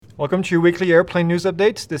Welcome to your weekly airplane news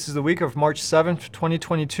update. This is the week of March 7th,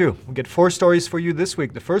 2022. We'll get 4 stories for you this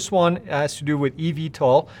week. The first one has to do with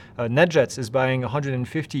eVTOL. NetJets is buying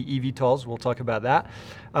 150 eVTOLs. We'll talk about that.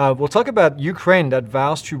 We'll talk about Ukraine that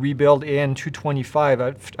vows to rebuild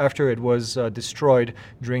AN225 after it was destroyed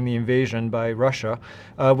during the invasion by Russia.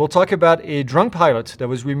 We'll talk about a drunk pilot that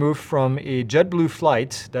was removed from a JetBlue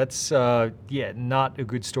flight. That's, not a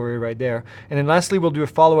good story right there. And then lastly, we'll do a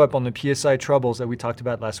follow-up on the PSI troubles that we talked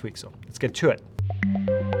about last week. So let's get to it.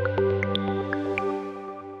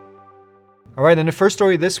 All right, and the first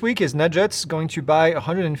story this week is NetJets going to buy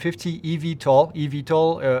 150 eVTOL,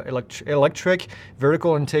 electric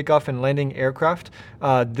vertical and takeoff and landing aircraft.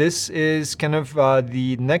 This is kind of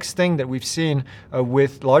the next thing that we've seen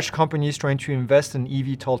with large companies trying to invest in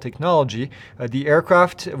eVTOL technology. The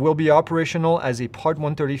aircraft will be operational as a Part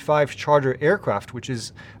 135 charter aircraft, which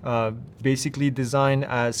is basically designed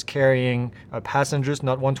as carrying passengers,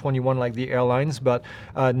 not 121 like the airlines. But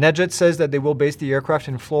NetJets says that they will base the aircraft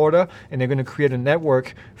in Florida, and they're going to create a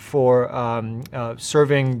network for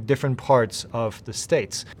serving different parts of the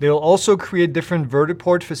states. They'll also create different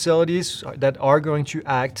vertiport facilities that are going to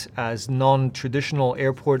act as non-traditional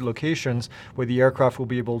airport locations where the aircraft will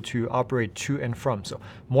be able to operate to and from. So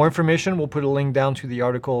more information, we'll put a link down to the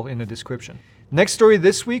article in the description. Next story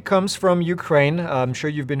this week comes from Ukraine. I'm sure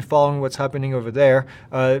you've been following what's happening over there.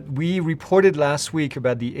 We reported last week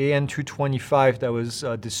about the AN225 that was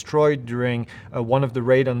destroyed during one of the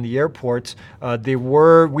raids on the airport. We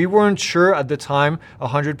weren't sure at the time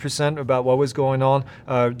 100% about what was going on.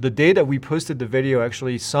 The day that we posted the video,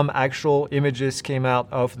 actually, some actual images came out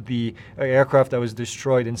of the aircraft that was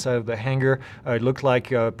destroyed inside of the hangar. It looked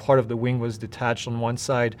like part of the wing was detached on one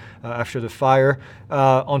side after the fire.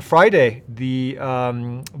 On Friday,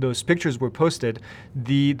 those pictures were posted.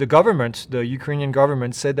 The government, the Ukrainian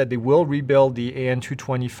government, said that they will rebuild the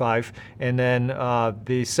AN225, and then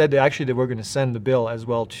they said that actually they were going to send the bill as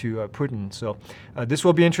well to Putin. So this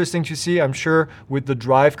will be interesting to see. I'm sure with the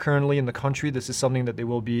drive currently in the country, this is something that they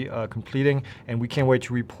will be completing, and we can't wait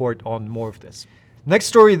to report on more of this. Next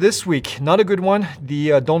story this week, not a good one,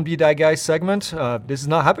 the Don't Be That Guy segment. This is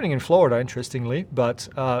not happening in Florida, interestingly, but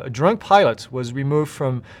a drunk pilot was removed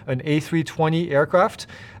from an A320 aircraft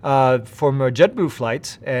from a JetBlue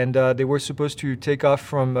flight, and they were supposed to take off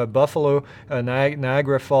from Buffalo,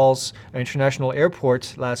 Niagara Falls International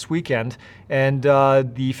Airport last weekend, and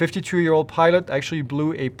the 52-year-old pilot actually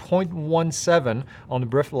blew a .17 on the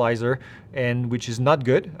breathalyzer, and which is not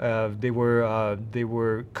good. They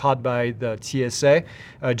were caught by the TSA.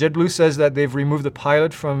 JetBlue says that they've removed the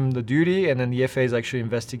pilot from the duty, and then the FAA is actually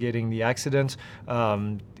investigating the accident.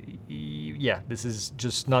 This is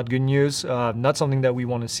just not good news. Not something that we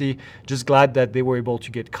want to see. Just glad that they were able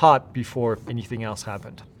to get caught before anything else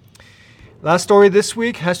happened. Last story this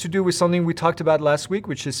week has to do with something we talked about last week,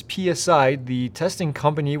 which is PSI. The testing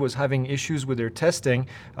company was having issues with their testing.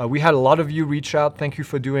 We had a lot of you reach out. Thank you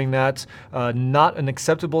for doing that. Not an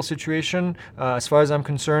acceptable situation as far as I'm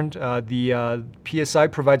concerned. The PSI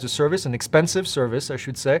provides a service, an expensive service, I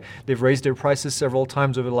should say. They've raised their prices several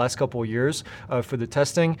times over the last couple of years for the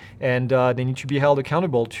testing, and they need to be held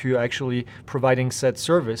accountable to actually providing said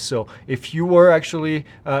service. So if you were actually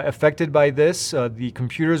affected by this, the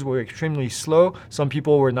computers were extremely slow. Some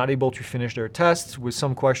people were not able to finish their tests with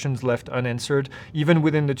some questions left unanswered, even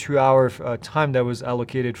within the 2-hour time that was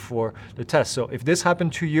allocated for the test. So if this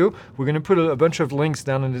happened to you, we're going to put a bunch of links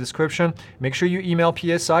down in the description. Make sure you email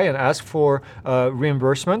PSI and ask for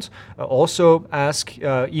reimbursement. Also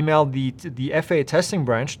email the FAA testing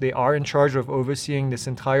branch. They are in charge of overseeing this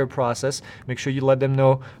entire process. Make sure you let them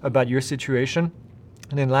know about your situation.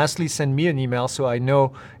 And then lastly, send me an email so I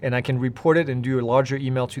know and I can report it and do a larger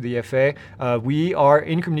email to the FAA. We are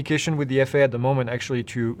in communication with the FAA at the moment, actually,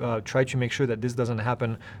 to try to make sure that this doesn't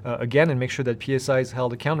happen again and make sure that PSI is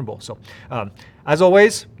held accountable. So as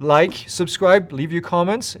always, like, subscribe, leave your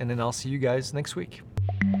comments, and then I'll see you guys next week.